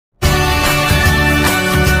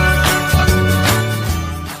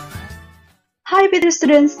Hai P3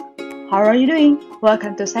 students, how are you doing?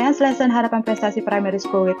 Welcome to Science Lesson Harapan Prestasi Primary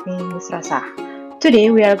School with me, Miss Rasa. Today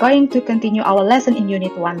we are going to continue our lesson in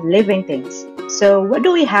Unit 1, Living Things. So what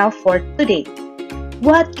do we have for today?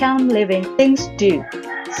 What can living things do?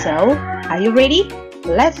 So, are you ready?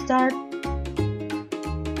 Let's start.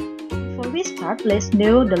 Before we start, let's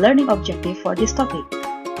know the learning objective for this topic.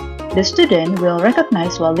 The student will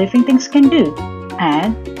recognize what living things can do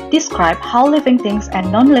and describe how living things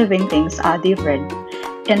and non-living things are different.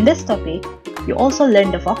 In this topic, you also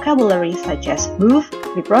learn the vocabulary such as move,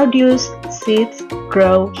 reproduce, sit,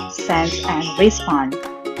 grow, sense, and respond.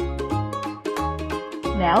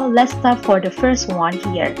 Now, let's start for the first one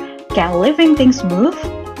here. Can living things move?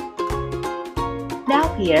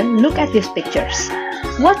 Now here, look at these pictures.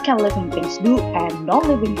 What can living things do and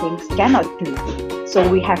non-living things cannot do? So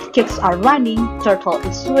we have kids are running, turtle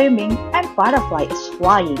is swimming, and butterfly is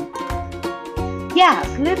flying. Yes,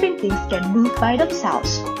 living things can move by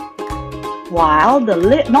themselves, while the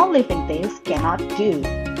non-living things cannot do.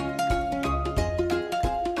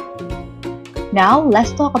 Now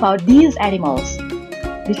let's talk about these animals.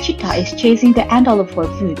 The cheetah is chasing the antelope for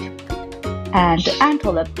food, and the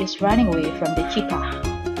antelope is running away from the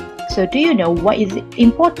cheetah. So do you know what is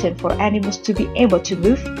important for animals to be able to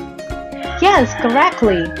move? Yes,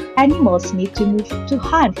 correctly. Animals need to move to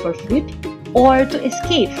hunt for food or to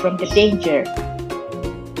escape from the danger.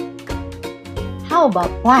 How about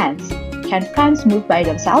plants? Can plants move by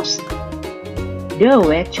themselves?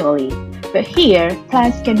 No, actually. But here,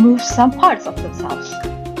 plants can move some parts of themselves.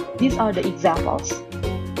 These are the examples.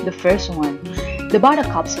 The first one, the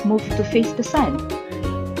buttercups move to face the sun.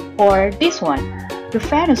 Or this one, the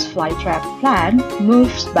Venus flytrap plant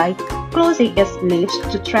moves by closing its leaves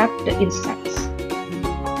to trap the insects.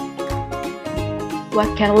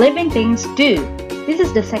 What can living things do? This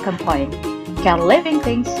is the second point. Can living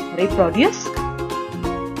things reproduce?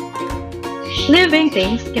 Living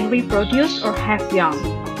things can reproduce or have young.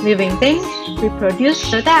 Living things reproduce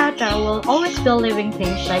so that there will always be living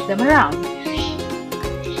things like them around.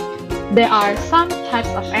 There are some types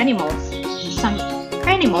of animals. Some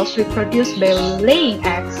animals reproduce by laying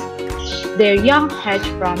eggs. Their young hatch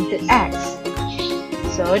from the eggs.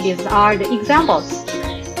 So these are the examples.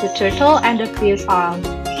 The turtle and the fish are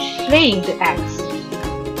laying the eggs.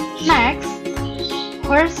 Next,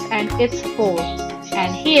 horse and its foal.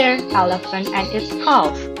 And here, elephant and its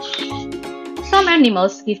calf. Some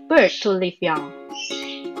animals give birth to live young.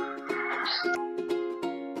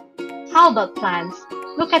 How about plants?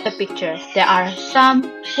 Look at the picture. There are some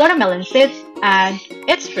watermelon seeds and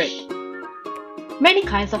its fruit. Many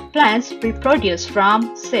kinds of plants reproduce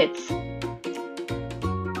from seeds.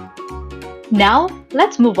 Now,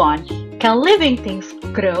 let's move on. Can living things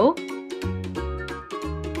grow?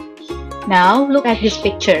 Now, look at these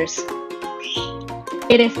pictures.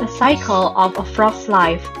 It is a cycle of a frog's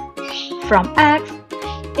life. From eggs,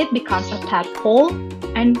 it becomes a tadpole,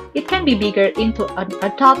 and it can be bigger into an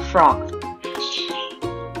adult frog.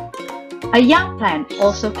 A young plant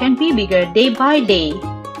also can be bigger day by day.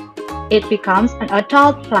 It becomes an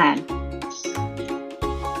adult plant.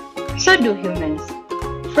 So do humans.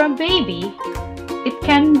 From baby, it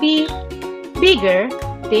can be bigger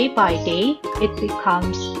day by day. It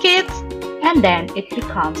becomes kids and then it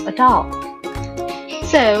becomes adult.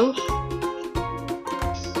 So,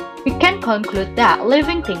 we can conclude that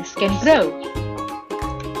living things can grow.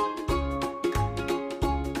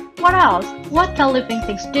 What else? What can living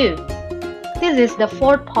things do? This is the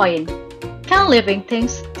fourth point. Can living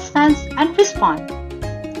things sense and respond?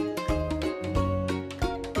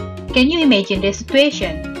 Can you imagine the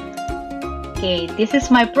situation? Okay, this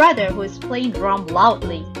is my brother who is playing drum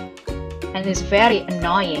loudly and is very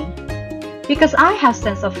annoying. Because I have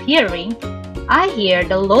sense of hearing, I hear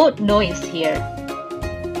the loud noise here.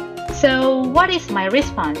 So what is my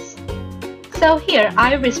response? So here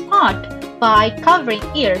I respond by covering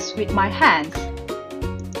ears with my hands.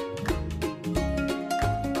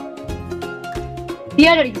 The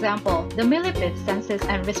other example, the millipede senses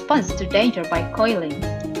and responds to danger by coiling.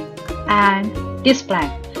 And this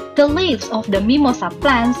plant, the leaves of the mimosa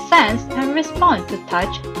plant sense and respond to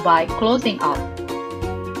touch by closing up.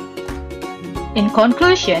 In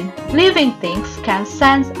conclusion, living things can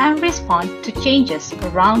sense and respond to changes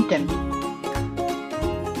around them.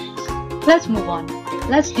 Let's move on.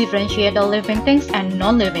 Let's differentiate the living things and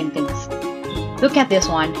non-living things. Look at this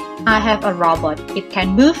one. I have a robot. It can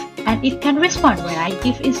move and it can respond when I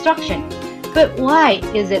give instruction. But why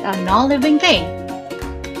is it a non-living thing?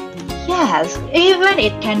 Yes, even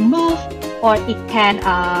it can move or it can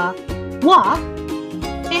walk,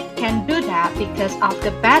 it can do that because of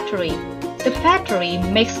the battery. the battery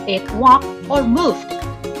makes it walk or move.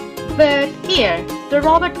 But here, the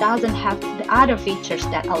robot doesn't have the other features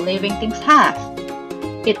that all living things have.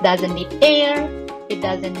 It doesn't need air, it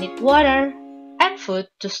doesn't need water, and food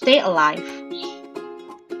to stay alive.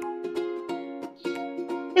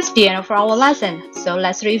 It's the end of our lesson, so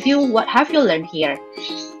let's review what have you learned here.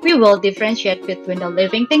 We will differentiate between the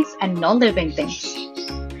living things and non-living things.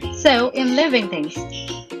 So, in living things,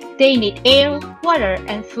 they need air, water,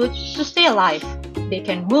 and food to stay alive. They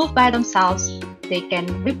can move by themselves, they can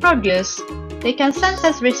reproduce, they can sense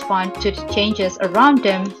and respond to the changes around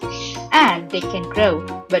them, and they can grow.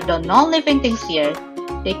 But the non-living things here,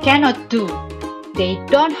 they cannot do. They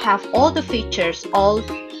don't have all the features all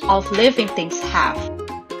of living things have.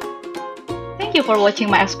 Thank you for watching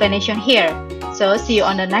my explanation here. So see you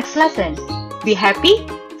on the next lesson. Be happy,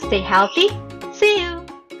 stay healthy,